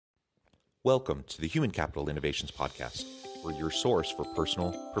Welcome to the Human Capital Innovations Podcast. We're your source for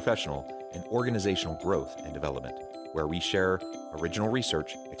personal, professional, and organizational growth and development, where we share original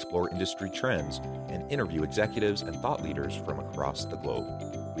research, explore industry trends, and interview executives and thought leaders from across the globe.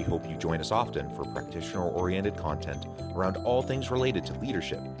 We hope you join us often for practitioner-oriented content around all things related to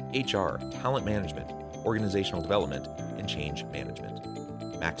leadership, HR, talent management, organizational development, and change management.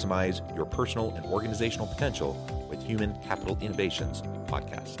 Maximize your personal and organizational potential with Human Capital Innovations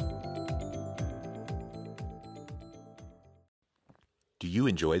Podcast. Do you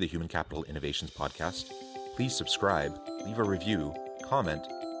enjoy the Human Capital Innovations Podcast? Please subscribe, leave a review, comment,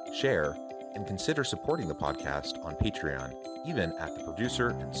 share, and consider supporting the podcast on Patreon, even at the producer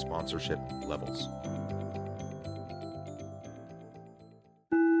and sponsorship levels.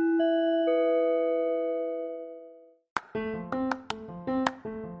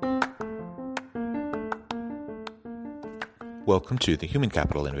 Welcome to the Human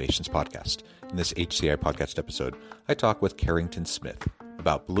Capital Innovations Podcast. In this HCI podcast episode, I talk with Carrington Smith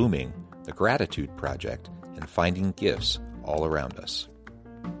about blooming, the Gratitude Project, and finding gifts all around us.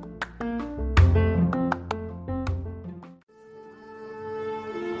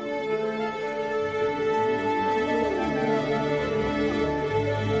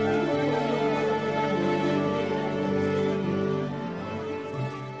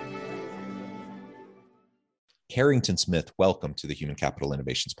 Carrington Smith, welcome to the Human Capital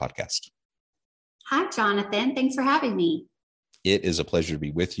Innovations Podcast. Hi, Jonathan. Thanks for having me. It is a pleasure to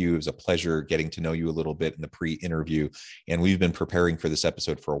be with you. It was a pleasure getting to know you a little bit in the pre-interview, and we've been preparing for this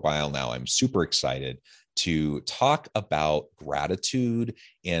episode for a while now. I'm super excited to talk about gratitude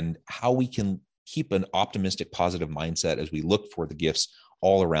and how we can keep an optimistic, positive mindset as we look for the gifts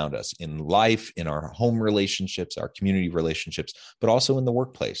all around us in life, in our home relationships, our community relationships, but also in the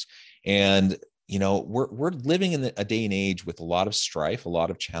workplace. And you know, we're living in a day and age with a lot of strife, a lot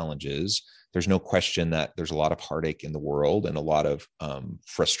of challenges. There's no question that there's a lot of heartache in the world and a lot of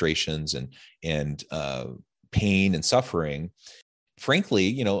frustrations and pain and suffering. Frankly,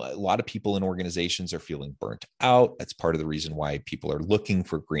 you know, a lot of people in organizations are feeling burnt out. That's part of the reason why people are looking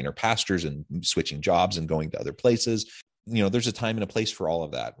for greener pastures and switching jobs and going to other places. You know, there's a time and a place for all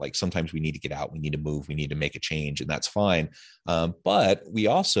of that. Like sometimes we need to get out, we need to move, we need to make a change, and that's fine. But we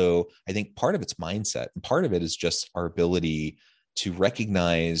also, I think part of it's mindset, and part of it is just our ability to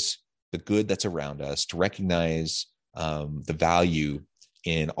recognize the good that's around us, to recognize the value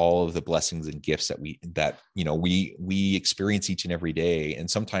in all of the blessings and gifts that we experience each and every day, and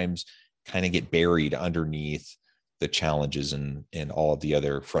sometimes kind of get buried underneath the challenges and all of the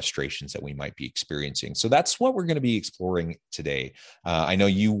other frustrations that we might be experiencing. So that's what we're going to be exploring today. I know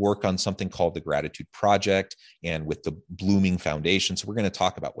you work on something called the Gratitude Project and with the Blooming Foundation. So we're going to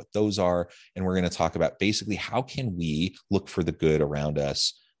talk about what those are. And we're going to talk about basically how can we look for the good around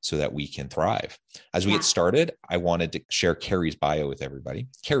us so that we can thrive. As we get started, I wanted to share Carrie's bio with everybody.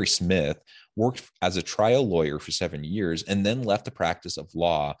 Carrie Smith worked as a trial lawyer for 7 years and then left the practice of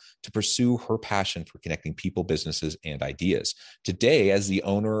law to pursue her passion for connecting people, businesses, and ideas. Today, as the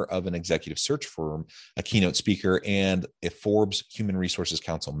owner of an executive search firm, a keynote speaker, and a Forbes Human Resources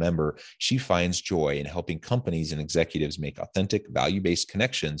Council member, she finds joy in helping companies and executives make authentic, value-based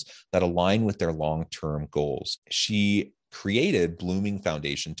connections that align with their long-term goals. She created Blooming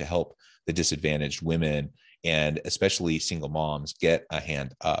Foundation to help the disadvantaged women and especially single moms get a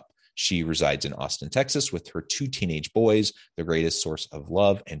hand up. She resides in Austin, Texas with her 2 teenage boys, the greatest source of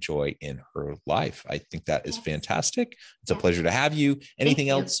love and joy in her life. I think that is fantastic. It's a pleasure to have you. Anything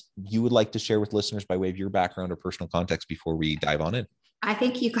else you would like to share with listeners by way of your background or personal context before we dive on in? I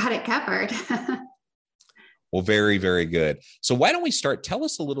think you got it covered. Well, very, very good. So why don't we start? Tell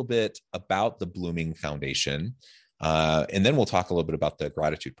us a little bit about the Blooming Foundation. And then we'll talk a little bit about the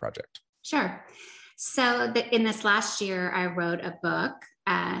Gratitude Project. Sure. So in this last year, I wrote a book.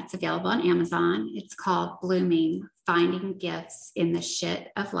 It's available on Amazon. It's called Blooming, Finding Gifts in the Shit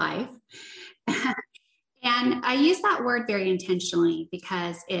of Life. And I use that word very intentionally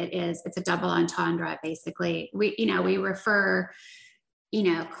because it's a double entendre, basically. We refer,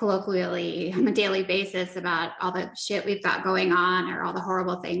 colloquially on a daily basis about all the shit we've got going on or all the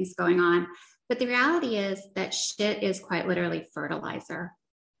horrible things going on. But the reality is that shit is quite literally fertilizer.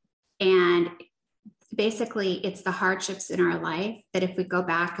 And basically, it's the hardships in our life that if we go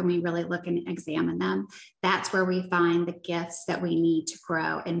back and we really look and examine them, that's where we find the gifts that we need to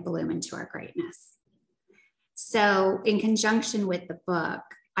grow and bloom into our greatness. So in conjunction with the book,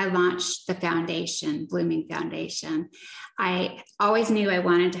 I launched the foundation, Blooming Foundation. I always knew I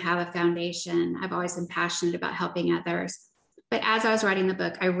wanted to have a foundation. I've always been passionate about helping others. But as I was writing the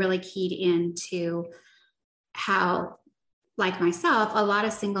book, I really keyed into how, like myself, a lot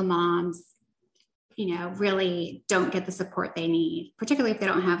of single moms really don't get the support they need, particularly if they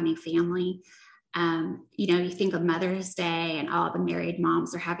don't have any family. You think of Mother's Day and all the married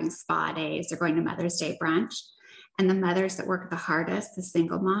moms are having spa days, they're going to Mother's Day brunch. And the mothers that work the hardest, the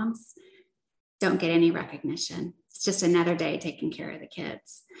single moms, don't get any recognition. It's just another day taking care of the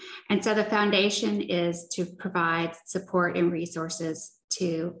kids. And so the foundation is to provide support and resources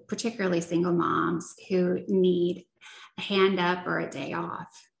to particularly single moms who need a hand up or a day off.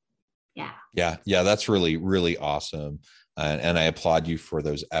 Yeah. Yeah. That's really, really awesome. And I applaud you for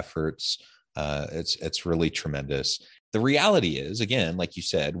those efforts. It's really tremendous. The reality is, again, like you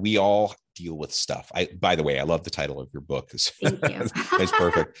said, we all deal with stuff. By the way, I love the title of your book. Thank you. It's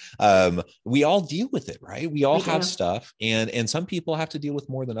perfect. We all deal with it, right? We all have stuff, and some people have to deal with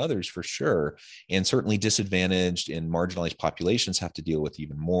more than others for sure. And certainly disadvantaged and marginalized populations have to deal with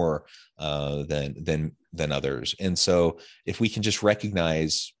even more than others. And so if we can just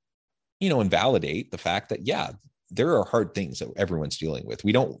recognize, and validate the fact that, there are hard things that everyone's dealing with.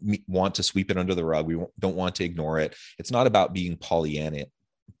 We don't want to sweep it under the rug. We don't want to ignore it. It's not about being Pollyanna-ish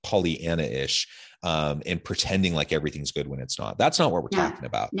and pretending like everything's good when it's not. That's not what we're talking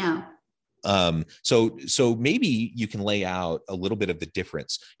about. No. So maybe you can lay out a little bit of the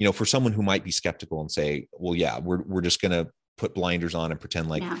difference, for someone who might be skeptical and say, well, we're just going to put blinders on and pretend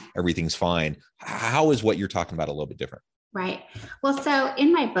like everything's fine. How is what you're talking about a little bit different? Right. Well, so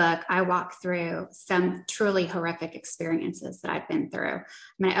in my book, I walk through some truly horrific experiences that I've been through.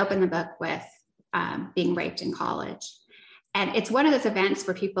 I open the book with being raped in college. And it's one of those events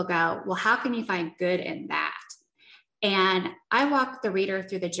where people go, well, how can you find good in that? And I walk the reader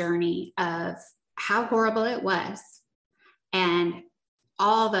through the journey of how horrible it was and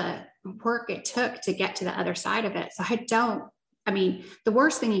all the work it took to get to the other side of it. So the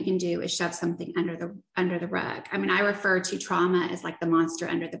worst thing you can do is shove something under the rug. I refer to trauma as like the monster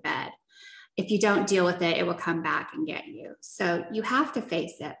under the bed. If you don't deal with it, it will come back and get you. So you have to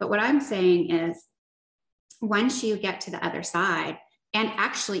face it. But what I'm saying is, once you get to the other side, and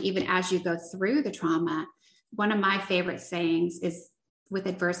actually even as you go through the trauma, one of my favorite sayings is, with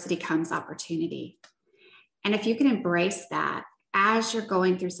adversity comes opportunity. And if you can embrace that as you're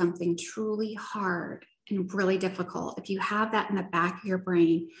going through something truly hard and really difficult, if you have that in the back of your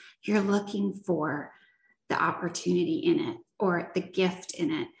brain, you're looking for the opportunity in it or the gift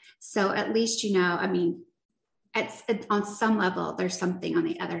in it. So at least, on some level, there's something on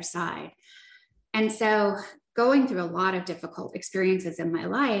the other side. And so going through a lot of difficult experiences in my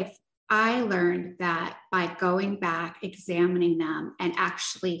life, I learned that by going back, examining them, and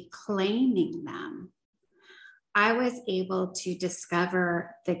actually claiming them, I was able to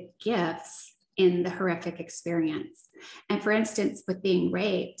discover the gifts in the horrific experience. And for instance, with being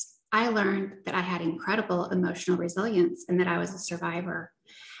raped, I learned that I had incredible emotional resilience and that I was a survivor.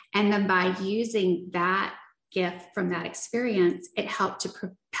 And then by using that gift from that experience, it helped to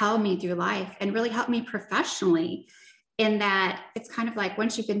propel me through life and really helped me professionally, in that it's kind of like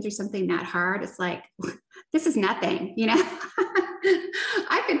once you've been through something that hard, it's like, this is nothing,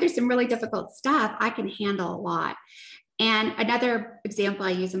 I've been through some really difficult stuff. I can handle a lot. And another example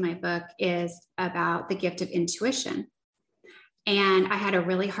I use in my book is about the gift of intuition. And I had a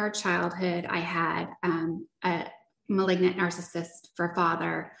really hard childhood. I had a malignant narcissist for a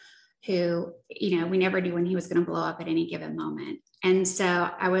father who, we never knew when he was going to blow up at any given moment. And so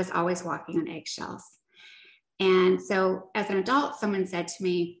I was always walking on eggshells. And so as an adult, someone said to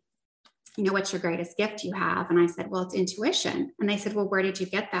me, what's your greatest gift you have? And I said, well, it's intuition. And they said, well, where did you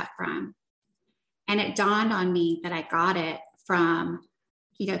get that from? And it dawned on me that I got it from,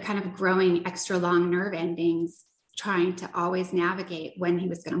 kind of growing extra long nerve endings, trying to always navigate when he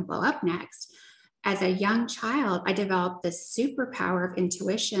was going to blow up next. As a young child, I developed this superpower of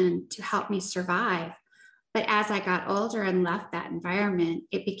intuition to help me survive. But as I got older and left that environment,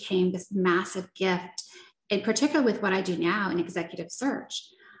 it became this massive gift, in particular with what I do now in executive search.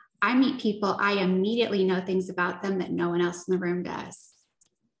 I meet people, I immediately know things about them that no one else in the room does.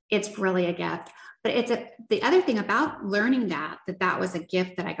 It's really a gift. But the other thing about learning that was a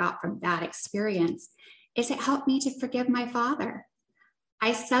gift that I got from that experience is it helped me to forgive my father.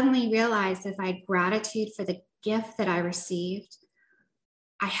 I suddenly realized if I had gratitude for the gift that I received,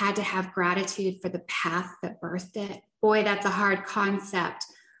 I had to have gratitude for the path that birthed it. Boy, that's a hard concept.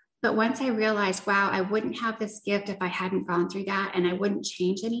 But once I realized, wow, I wouldn't have this gift if I hadn't gone through that, and I wouldn't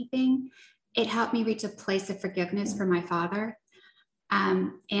change anything, it helped me reach a place of forgiveness for my father,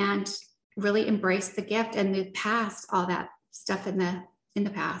 and really embrace the gift and move past all that stuff in the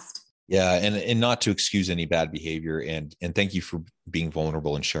past. Yeah. And not to excuse any bad behavior, and thank you for being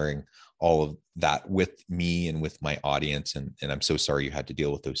vulnerable and sharing all of that with me and with my audience. And I'm so sorry you had to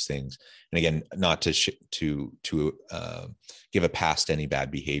deal with those things. And again, not to give a pass to any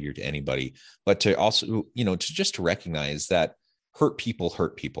bad behavior to anybody, but to also, to recognize that hurt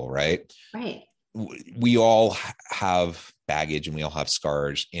people, right? Right. We all have baggage and we all have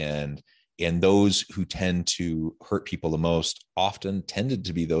scars, and those who tend to hurt people the most often tended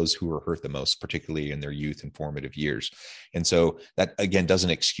to be those who were hurt the most, particularly in their youth and formative years. And so that, again, doesn't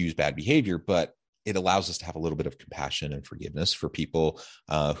excuse bad behavior, but it allows us to have a little bit of compassion and forgiveness for people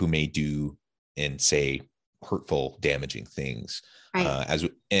who may do and say hurtful, damaging things. Right.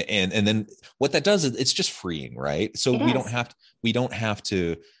 And then what that does is it's just freeing, right? So we don't have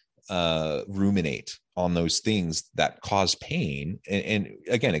to ruminate on those things that cause pain, and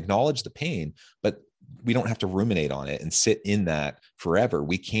again, acknowledge the pain, but we don't have to ruminate on it and sit in that forever.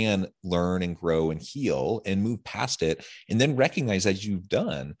 We can learn and grow and heal and move past it, and then recognize, as you've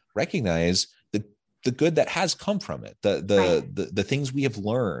done, recognize the good that has come from it, the things we have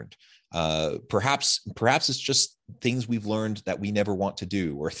learned. Perhaps it's just things we've learned that we never want to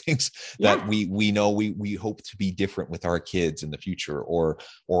do, or things that we know we hope to be different with our kids in the future, or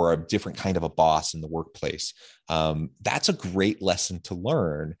a different kind of a boss in the workplace. That's a great lesson to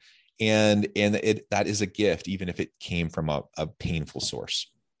learn. And that is a gift, even if it came from a painful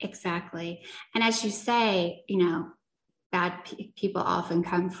source. Exactly. And as you say, bad people often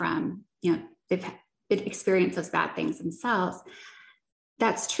come from, they've experienced those bad things themselves.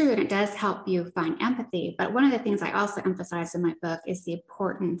 That's true. And it does help you find empathy. But one of the things I also emphasize in my book is the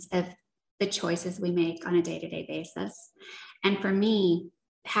importance of the choices we make on a day-to-day basis. And for me,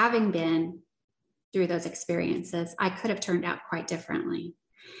 having been through those experiences, I could have turned out quite differently.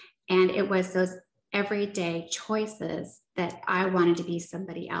 And it was those everyday choices that I wanted to be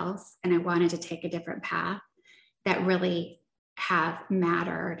somebody else, and I wanted to take a different path, that really have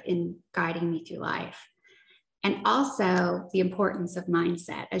mattered in guiding me through life. And also the importance of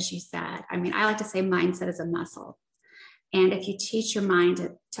mindset, as you said. I mean, I like to say mindset is a muscle. And if you teach your mind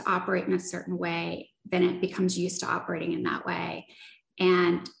to operate in a certain way, then it becomes used to operating in that way.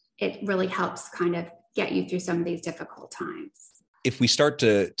 And it really helps kind of get you through some of these difficult times. If we start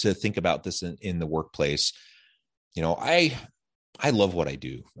to think about this in the workplace, I love what I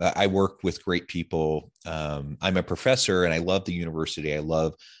do. I work with great people. I'm a professor and I love the university. I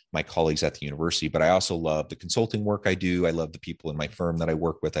love my colleagues at the university, but I also love the consulting work I do. I love the people in my firm that I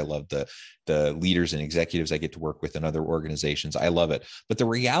work with. I love the leaders and executives I get to work with in other organizations. I love it. But the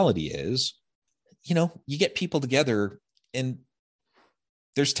reality is, you get people together and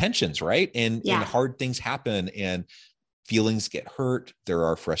there's tensions, right? And hard things happen and feelings get hurt. There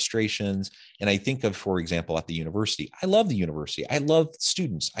are frustrations. And I think of, for example, at the university, I love the university. I love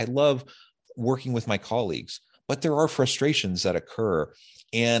students. I love working with my colleagues, but there are frustrations that occur.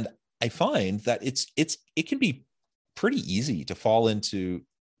 And I find that it can be pretty easy to fall into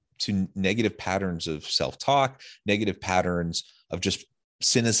negative patterns of self-talk, negative patterns of just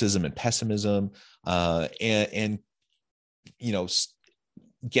cynicism and pessimism, and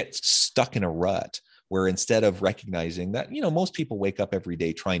get stuck in a rut, where instead of recognizing that, most people wake up every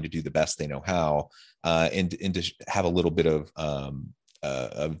day trying to do the best they know how, and to have a little bit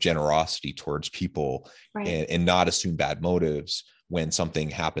of generosity towards people, right, and not assume bad motives when something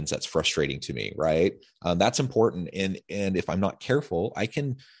happens that's frustrating to me, right? That's important. And if I'm not careful, I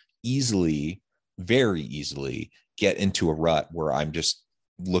can very easily get into a rut where I'm just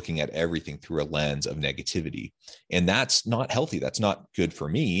looking at everything through a lens of negativity. And that's not healthy. That's not good for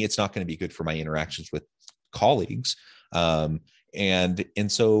me. It's not going to be good for my interactions with colleagues. And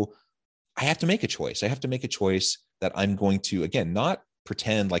so I have to make a choice. I have to make a choice that I'm going to, again, not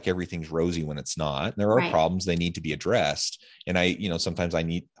pretend like everything's rosy when it's not. There are problems, they need to be addressed. And sometimes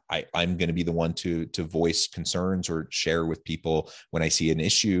I'm going to be the one to voice concerns or share with people when I see an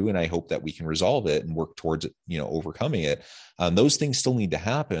issue, and I hope that we can resolve it and work towards it, overcoming it. Those things still need to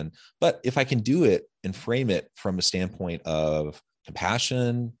happen. But if I can do it and frame it from a standpoint of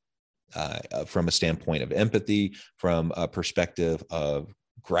compassion, from a standpoint of empathy, from a perspective of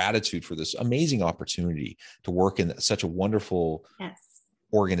gratitude for this amazing opportunity to work in such a wonderful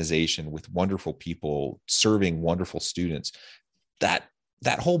organization with wonderful people, serving wonderful students, that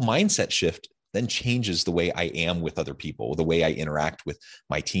whole mindset shift then changes the way I am with other people, the way I interact with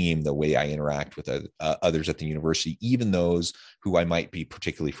my team, the way I interact with others at the university, even those who I might be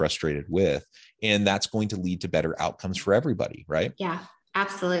particularly frustrated with. And that's going to lead to better outcomes for everybody, right? Yeah,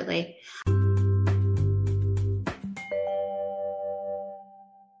 absolutely.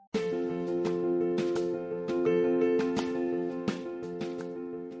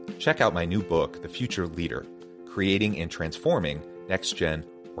 Check out my new book, The Future Leader: Creating and Transforming Next-Gen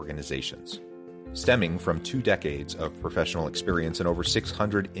organizations. Stemming from 2 decades of professional experience and over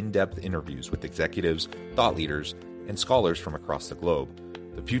 600 in-depth interviews with executives, thought leaders, and scholars from across the globe,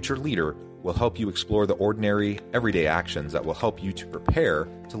 The Future Leader will help you explore the ordinary, everyday actions that will help you to prepare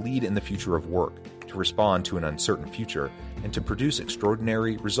to lead in the future of work, to respond to an uncertain future, and to produce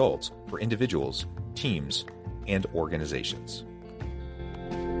extraordinary results for individuals, teams, and organizations.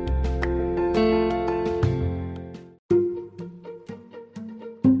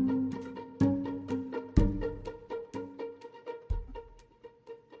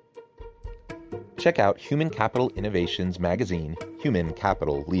 Check out Human Capital Innovations magazine, Human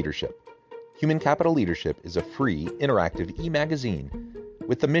Capital Leadership. Human Capital Leadership is a free, interactive e-magazine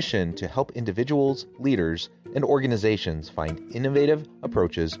with the mission to help individuals, leaders, and organizations find innovative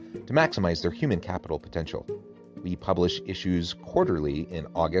approaches to maximize their human capital potential. We publish issues quarterly in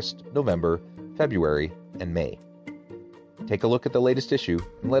August, November, February, and May. Take a look at the latest issue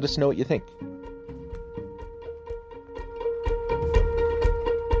and let us know what you think.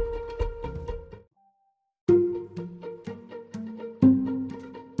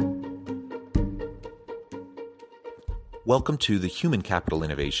 Welcome to the Human Capital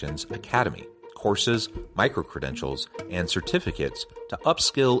Innovations Academy. Courses, micro-credentials, and certificates to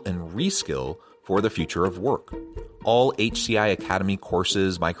upskill and reskill for the future of work. All HCI Academy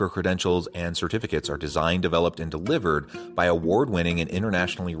courses, micro-credentials, and certificates are designed, developed, and delivered by award-winning and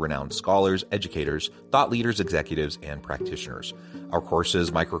internationally renowned scholars, educators, thought leaders, executives, and practitioners. Our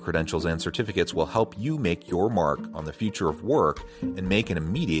courses, micro-credentials, and certificates will help you make your mark on the future of work and make an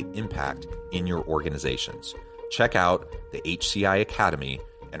immediate impact in your organizations. Check out the HCI Academy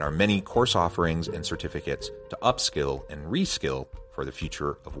and our many course offerings and certificates to upskill and reskill for the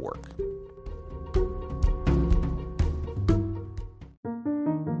future of work.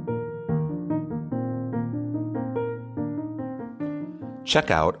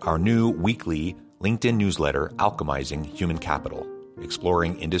 Check out our new weekly LinkedIn newsletter, Alchemizing Human Capital,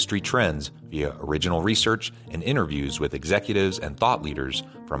 exploring industry trends via original research and interviews with executives and thought leaders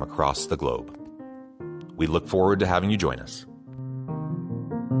from across the globe. We look forward to having you join us.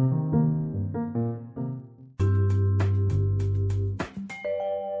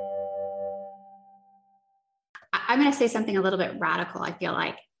 I'm going to say something a little bit radical, I feel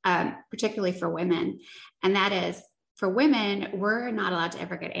like, particularly for women. And that is, for women, we're not allowed to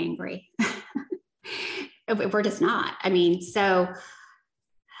ever get angry. We're just not. I mean, so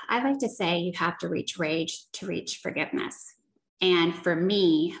I like to say you have to reach rage to reach forgiveness. And for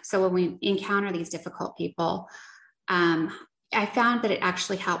me, so when we encounter these difficult people, I found that it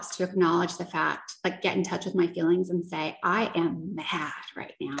actually helps to acknowledge the fact, like get in touch with my feelings and say, I am mad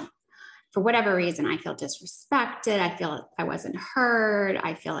right now. For whatever reason, I feel disrespected. I feel like I wasn't heard.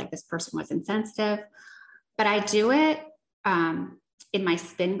 I feel like this person was insensitive. But I do it in my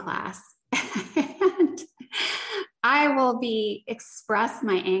spin class. And I will express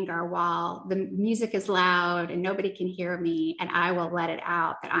my anger while the music is loud and nobody can hear me, and I will let it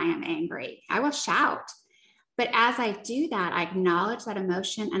out that I am angry. I will shout. But as I do that, I acknowledge that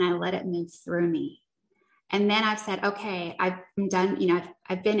emotion and I let it move through me. And then I've said, okay, I'm done.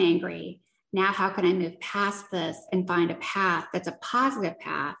 I've been angry. Now, how can I move past this and find a path that's a positive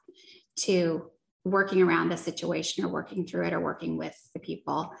path to working around the situation or working through it or working with the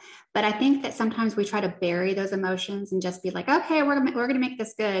people? But I think that sometimes we try to bury those emotions and just be like, okay, we're going to make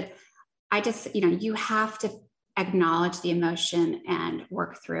this good. I just, you have to acknowledge the emotion and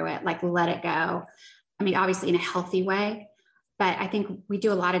work through it, like let it go. I mean, obviously in a healthy way, but I think we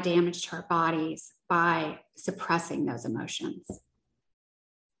do a lot of damage to our bodies by suppressing those emotions.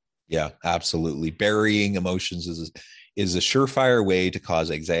 Yeah, absolutely. Burying emotions is a surefire way to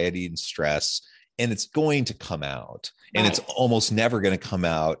cause anxiety and stress. And it's going to come out, and it's almost never going to come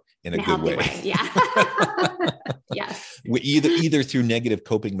out in a good way. Yeah. Yes. Either through negative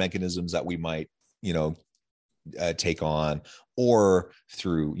coping mechanisms that we might, take on, or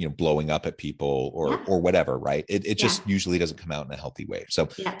through, blowing up at people or whatever, right? It just usually doesn't come out in a healthy way. So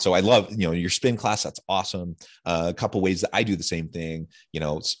I love, your spin class. That's awesome. A couple ways that I do the same thing.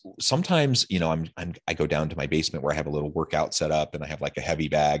 Sometimes, I go down to my basement where I have a little workout set up and I have like a heavy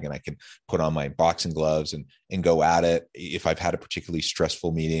bag and I can put on my boxing gloves and go at it. If I've had a particularly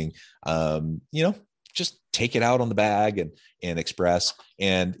stressful meeting, just take it out on the bag and express.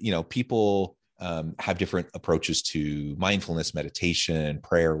 And, people have different approaches to mindfulness, meditation,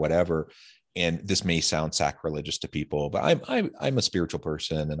 prayer, whatever. And this may sound sacrilegious to people, but I'm a spiritual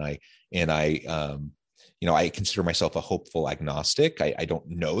person, and I consider myself a hopeful agnostic. I don't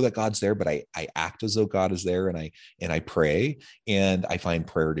know that God's there, but I act as though God is there, and I pray, and I find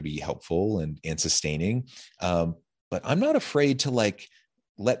prayer to be helpful and sustaining. But I'm not afraid to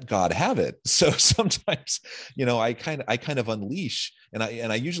let God have it. So sometimes, I kind of unleash, and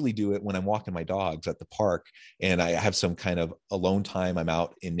I usually do it when I'm walking my dogs at the park and I have some kind of alone time. I'm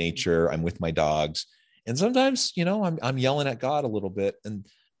out in nature, I'm with my dogs. And sometimes, I'm yelling at God a little bit. And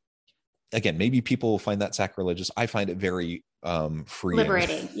again, maybe people find that sacrilegious. I find it very freeing.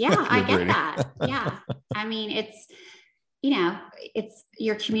 Liberating. Yeah, I get that. Yeah. I mean, it's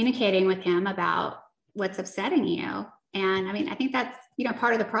you're communicating with him about what's upsetting you. And I mean, I think that's,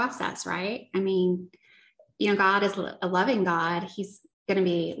 part of the process, right? I mean, God is a loving God. He's going to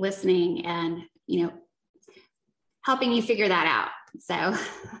be listening and, helping you figure that out. So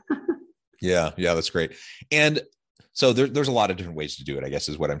yeah, that's great. And so there's a lot of different ways to do it, I guess,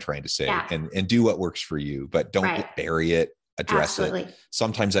 is what I'm trying to say. Yeah. And do what works for you, but don't bury it, address Absolutely. it.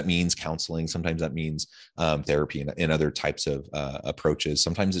 Sometimes that means counseling. Sometimes that means therapy and other types of approaches.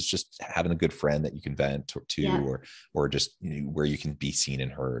 Sometimes it's just having a good friend that you can vent to, or just where you can be seen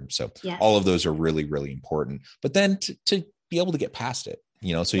and heard. So all of those are really, really important. But then to be able to get past it,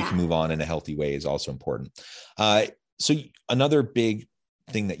 so you can move on in a healthy way is also important. So another big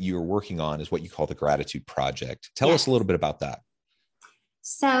thing that you're working on is what you call the Gratitude Project. Tell us a little bit about that.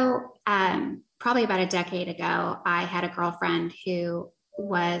 So probably about a decade ago, I had a girlfriend who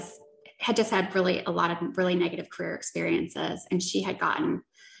had just had a lot of really negative career experiences, and she'd become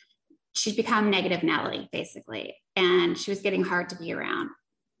negative Nelly, basically, and she was getting hard to be around.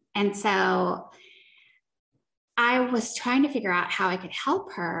 And so I was trying to figure out how I could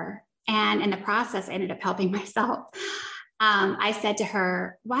help her. And in the process, I ended up helping myself. I said to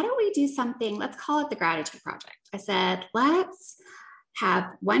her, why don't we do something? Let's call it the Gratitude Project. I said, let's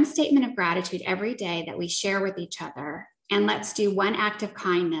have one statement of gratitude every day that we share with each other. And let's do one act of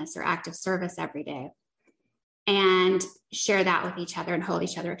kindness or act of service every day and share that with each other and hold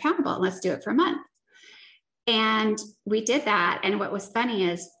each other accountable. And let's do it for a month. And we did that. And what was funny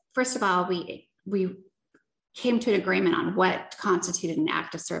is, first of all, we came to an agreement on what constituted an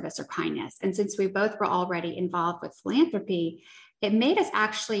act of service or kindness. And since we both were already involved with philanthropy, it made us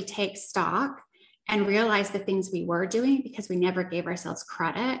actually take stock and realize the things we were doing, because we never gave ourselves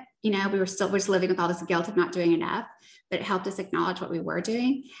credit. We were just living with all this guilt of not doing enough, but it helped us acknowledge what we were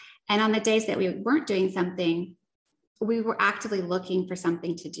doing. And on the days that we weren't doing something, we were actively looking for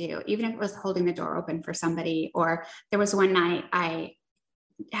something to do, even if it was holding the door open for somebody. Or there was one night I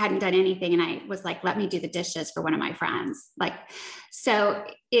hadn't done anything and I was like, let me do the dishes for one of my friends. So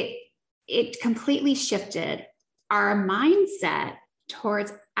it completely shifted our mindset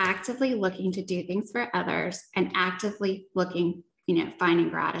towards actively looking to do things for others and actively looking, finding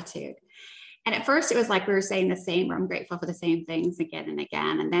gratitude. And at first it was like we were saying the same, or I'm grateful for the same things again and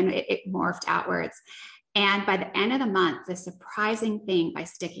again. And then it morphed outwards. And by the end of the month, the surprising thing by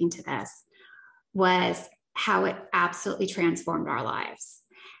sticking to this was how it absolutely transformed our lives.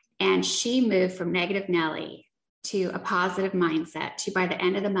 And she moved from negative Nelly to a positive mindset to, by the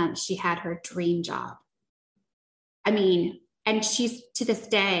end of the month, she had her dream job. I mean, and she's to this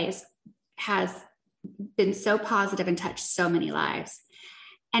day has been so positive and touched so many lives.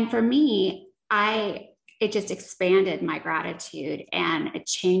 And for me, it just expanded my gratitude, and it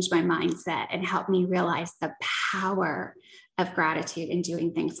changed my mindset and helped me realize the power of gratitude in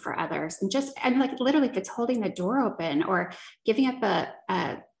doing things for others. And like literally, if it's holding the door open or giving up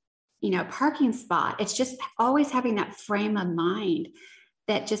a parking spot, it's just always having that frame of mind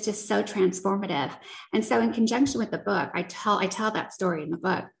that just is so transformative. And so in conjunction with the book, I tell that story in the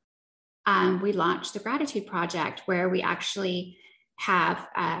book. We launched the Gratitude Project, where we actually have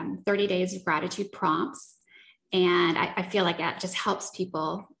 30 days of gratitude prompts. And I feel like that just helps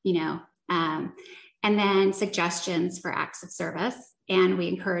people, and then suggestions for acts of service. And we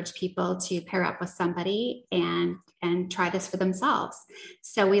encourage people to pair up with somebody and try this for themselves.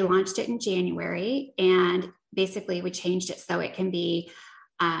 So we launched it in January, and basically we changed it so it can be,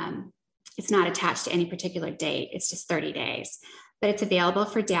 it's not attached to any particular date. It's just 30 days, but it's available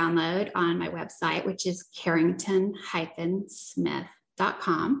for download on my website, which is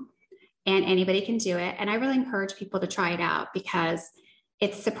carrington-smith.com. And anybody can do it. And I really encourage people to try it out, because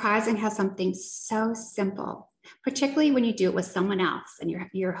it's surprising how something so simple, particularly when you do it with someone else and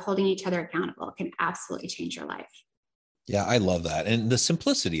you're holding each other accountable, it can absolutely change your life. Yeah, I love that. And the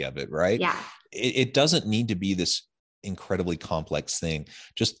simplicity of it, right? Yeah. It doesn't need to be this incredibly complex thing.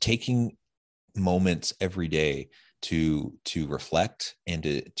 Just taking moments every day to reflect and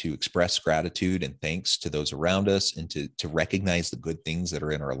to express gratitude and thanks to those around us, and to recognize the good things that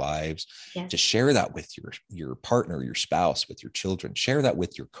are in our lives. Yes. To share that with your partner, your spouse, with your children, share that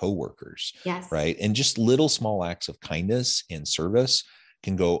with your coworkers. Yes. Right. And just little small acts of kindness and service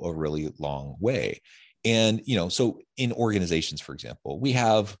can go a really long way. And, so in organizations, for example, we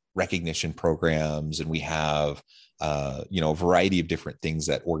have recognition programs and we have, a variety of different things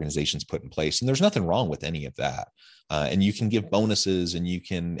that organizations put in place. And there's nothing wrong with any of that. And you can give bonuses and you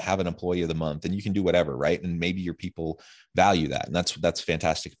can have an employee of the month and you can do whatever, right? And maybe your people value that. And that's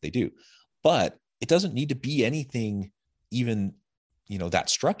fantastic if they do. But it doesn't need to be anything even that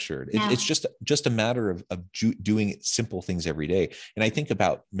structured. It's just a matter of doing simple things every day. And I think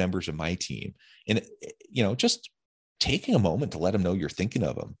about members of my team and, just taking a moment to let them know you're thinking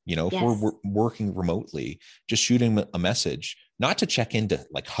of them, if we're working remotely, just shooting a message, not to check in to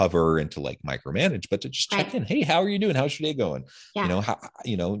like hover and to like micromanage, but to just check in. Hey, how are you doing? How's your day going?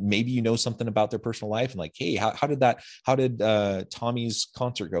 Maybe something about their personal life and like, hey, how did Tommy's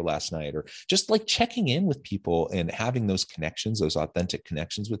concert go last night? Or just like checking in with people and having those connections, those authentic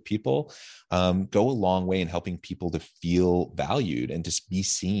connections with people, go a long way in helping people to feel valued and just be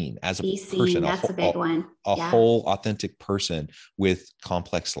seen as a person. That's a big one. A whole authentic person with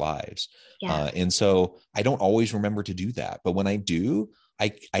complex lives. And so I don't always remember to do that, but when I do,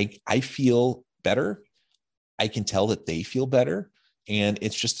 I feel better. I can tell that they feel better. And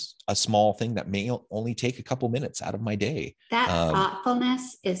it's just a small thing that may only take a couple minutes out of my day. That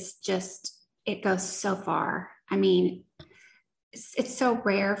thoughtfulness is it goes so far. I mean, it's so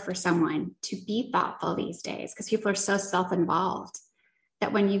rare for someone to be thoughtful these days because people are so self-involved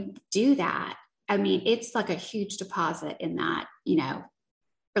that when you do that, I mean, it's like a huge deposit in that,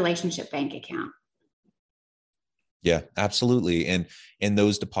 relationship bank account. Yeah, absolutely. And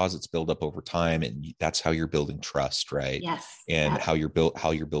those deposits build up over time, and that's how you're building trust, right? Yes. And how you're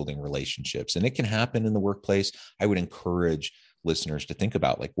building relationships. And it can happen in the workplace. I would encourage listeners to think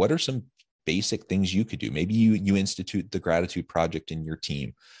about like, what are some basic things you could do? Maybe you institute the gratitude project in your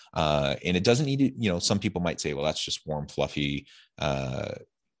team. And it doesn't need to, some people might say, well, that's just warm, fluffy,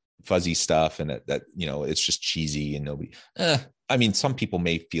 fuzzy stuff. And that, it's just cheesy and nobody, some people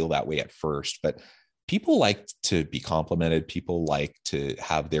may feel that way at first, but people like to be complimented. People like to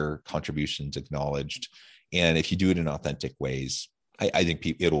have their contributions acknowledged. And if you do it in authentic ways, I think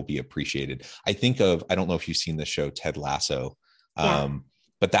it'll be appreciated. I don't know if you've seen the show Ted Lasso,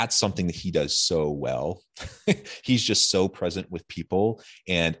 but that's something that he does so well. He's just so present with people,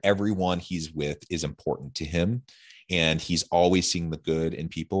 and everyone he's with is important to him. And he's always seeing the good in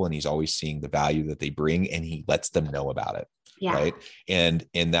people, and he's always seeing the value that they bring, and he lets them know about it. Yeah. Right. And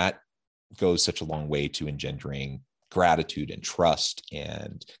that goes such a long way to engendering gratitude and trust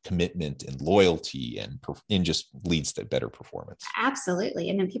and commitment and loyalty and just leads to better performance. Absolutely.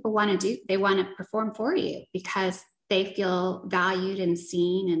 And then people want to perform for you because they feel valued and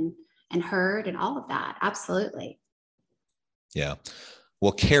seen and heard and all of that. Absolutely. Yeah.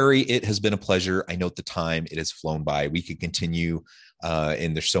 Well, Carrie, it has been a pleasure. I note the time, it has flown by. We could continue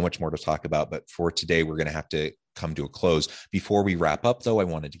and there's so much more to talk about, but for today, we're going to have to come to a close. Before we wrap up, though, I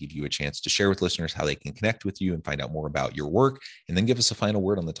wanted to give you a chance to share with listeners how they can connect with you and find out more about your work, and then give us a final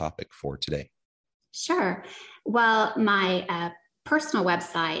word on the topic for today. Sure. Well, my personal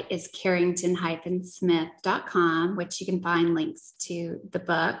website is carrington-smith.com, which you can find links to the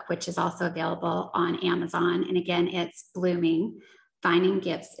book, which is also available on Amazon. And again, it's Blooming: Finding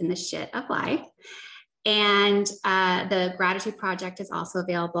Gifts in the Shit of Life. And the Gratitude Project is also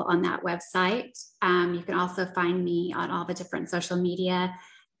available on that website. You can also find me on all the different social media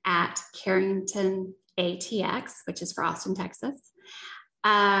at Carrington ATX, which is for Austin, Texas.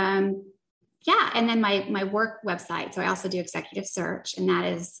 And then my work website. So I also do executive search, and that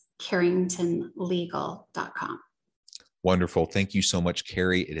is carringtonlegal.com. Wonderful. Thank you so much,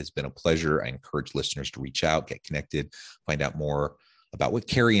 Carrie. It has been a pleasure. I encourage listeners to reach out, get connected, find out more about what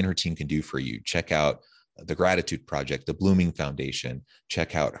Carrie and her team can do for you. Check out the Gratitude Project, the Blooming Foundation.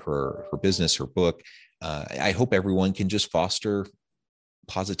 Check out her business, her book. I hope everyone can just foster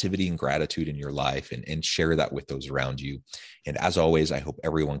positivity and gratitude in your life and share that with those around you. And as always, I hope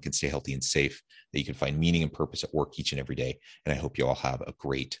everyone can stay healthy and safe, that you can find meaning and purpose at work each and every day. And I hope you all have a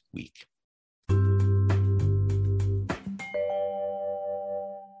great week.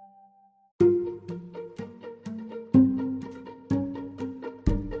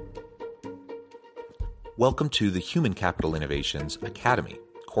 Welcome to the Human Capital Innovations Academy.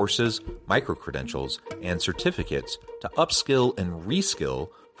 Courses, micro-credentials, and certificates to upskill and reskill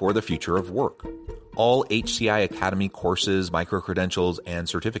for the future of work. All HCI Academy courses, micro-credentials, and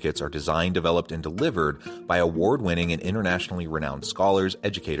certificates are designed, developed, and delivered by award-winning and internationally renowned scholars,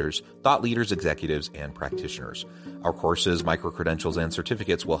 educators, thought leaders, executives, and practitioners. Our courses, micro-credentials, and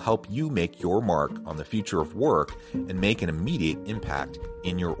certificates will help you make your mark on the future of work and make an immediate impact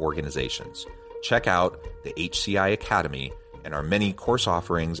in your organizations. Check out the HCI Academy and our many course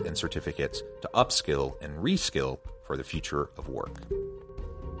offerings and certificates to upskill and reskill for the future of work.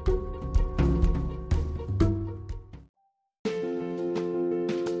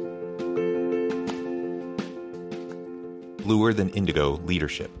 Bluer Than Indigo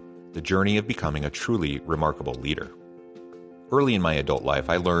Leadership, the journey of becoming a truly remarkable leader. Early in my adult life,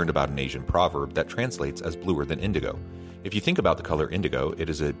 I learned about an Asian proverb that translates as bluer than indigo. If you think about the color indigo, it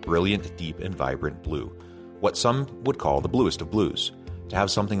is a brilliant, deep, and vibrant blue, what some would call the bluest of blues. To have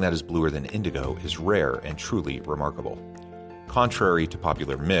something that is bluer than indigo is rare and truly remarkable. Contrary to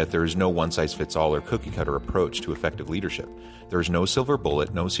popular myth, there is no one-size-fits-all or cookie-cutter approach to effective leadership. There is no silver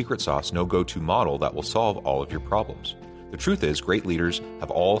bullet, no secret sauce, no go-to model that will solve all of your problems. The truth is, great leaders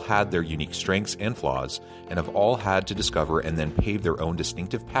have all had their unique strengths and flaws, and have all had to discover and then pave their own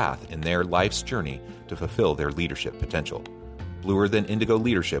distinctive path in their life's journey to fulfill their leadership potential. Bluer Than Indigo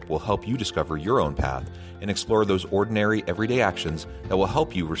Leadership will help you discover your own path and explore those ordinary, everyday actions that will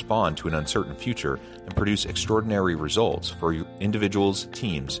help you respond to an uncertain future and produce extraordinary results for individuals,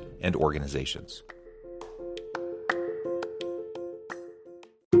 teams, and organizations.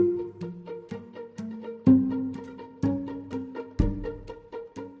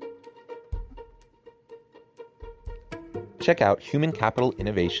 Check out Human Capital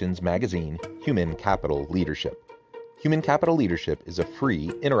Innovations magazine, Human Capital Leadership. Human Capital Leadership is a free,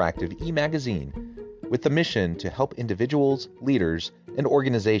 interactive e-magazine with the mission to help individuals, leaders, and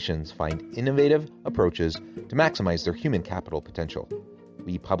organizations find innovative approaches to maximize their human capital potential.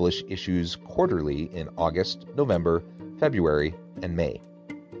 We publish issues quarterly in August, November, February, and May.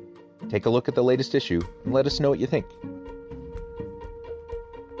 Take a look at the latest issue and let us know what you think.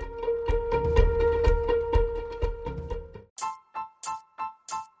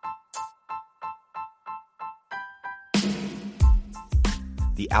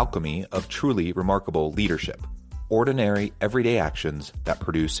 The alchemy of truly remarkable leadership. Ordinary, everyday actions that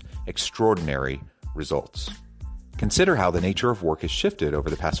produce extraordinary results. Consider how the nature of work has shifted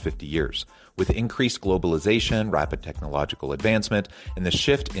over the past 50 years. With increased globalization, rapid technological advancement, and the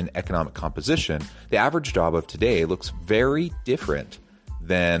shift in economic composition, the average job of today looks very different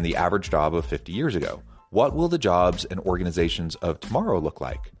than the average job of 50 years ago. What will the jobs and organizations of tomorrow look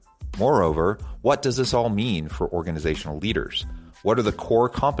like? Moreover, what does this all mean for organizational leaders? What are the core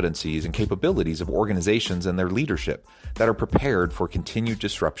competencies and capabilities of organizations and their leadership that are prepared for continued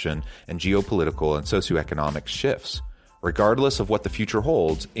disruption and geopolitical and socioeconomic shifts? Regardless of what the future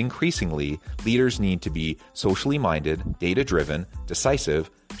holds, increasingly, leaders need to be socially minded, data-driven, decisive,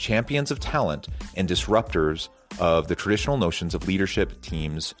 champions of talent, and disruptors of the traditional notions of leadership,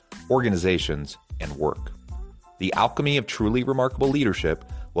 teams, organizations, and work. The alchemy of truly remarkable leadership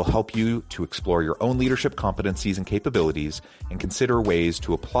will help you to explore your own leadership competencies and capabilities and consider ways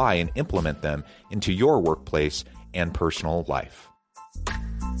to apply and implement them into your workplace and personal life.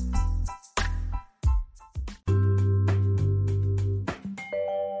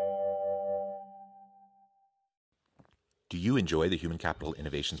 Do you enjoy the Human Capital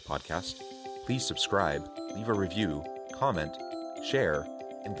Innovations podcast? Please subscribe, leave a review, comment, share,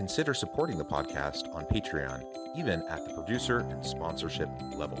 and consider supporting the podcast on Patreon, even at the producer and sponsorship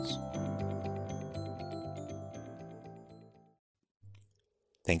levels.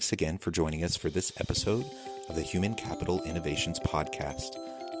 Thanks again for joining us for this episode of the Human Capital Innovations podcast.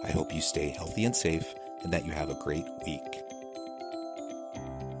 I hope you stay healthy and safe and that you have a great week.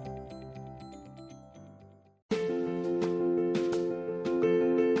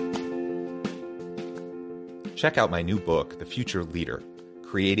 Check out my new book, The Future Leader: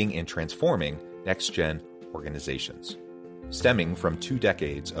 Creating and Transforming Next-Gen Organizations. Stemming from 2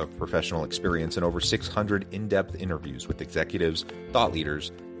 decades of professional experience and over 600 in-depth interviews with executives, thought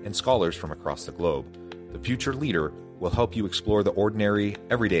leaders, and scholars from across the globe, The Future Leader will help you explore the ordinary,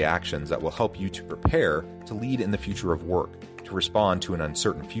 everyday actions that will help you to prepare to lead in the future of work, to respond to an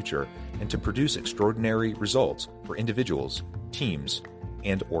uncertain future, and to produce extraordinary results for individuals, teams,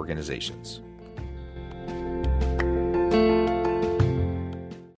 and organizations.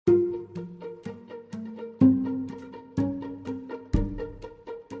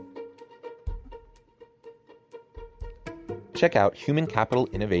 Check out Human Capital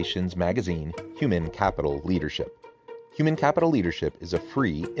Innovations magazine, Human Capital Leadership. Human Capital Leadership is a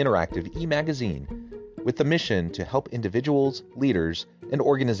free, interactive e-magazine with the mission to help individuals, leaders, and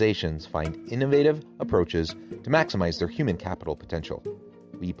organizations find innovative approaches to maximize their human capital potential.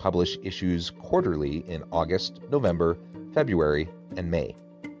 We publish issues quarterly in August, November, February, and May.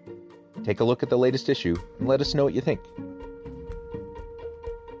 Take a look at the latest issue and let us know what you think.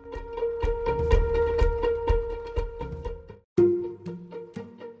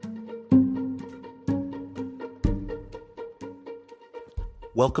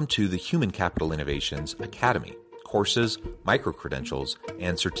 Welcome to the Human Capital Innovations Academy. Courses, micro-credentials,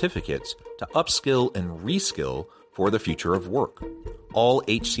 and certificates to upskill and reskill for the future of work. All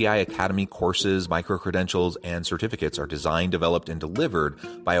HCI Academy courses, micro-credentials, and certificates are designed, developed, and delivered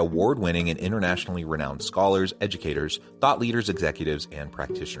by award-winning and internationally renowned scholars, educators, thought leaders, executives, and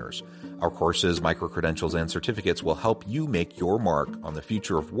practitioners. Our courses, micro-credentials, and certificates will help you make your mark on the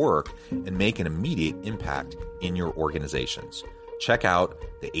future of work and make an immediate impact in your organizations. Check out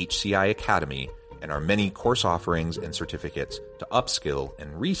the HCI Academy and our many course offerings and certificates to upskill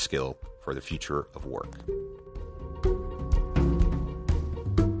and reskill for the future of work.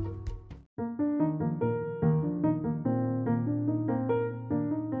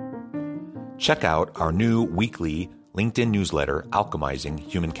 Check out our new weekly LinkedIn newsletter, Alchemizing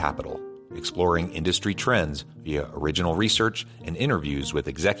Human Capital, exploring industry trends via original research and interviews with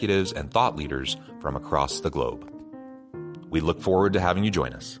executives and thought leaders from across the globe. We look forward to having you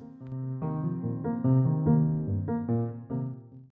join us.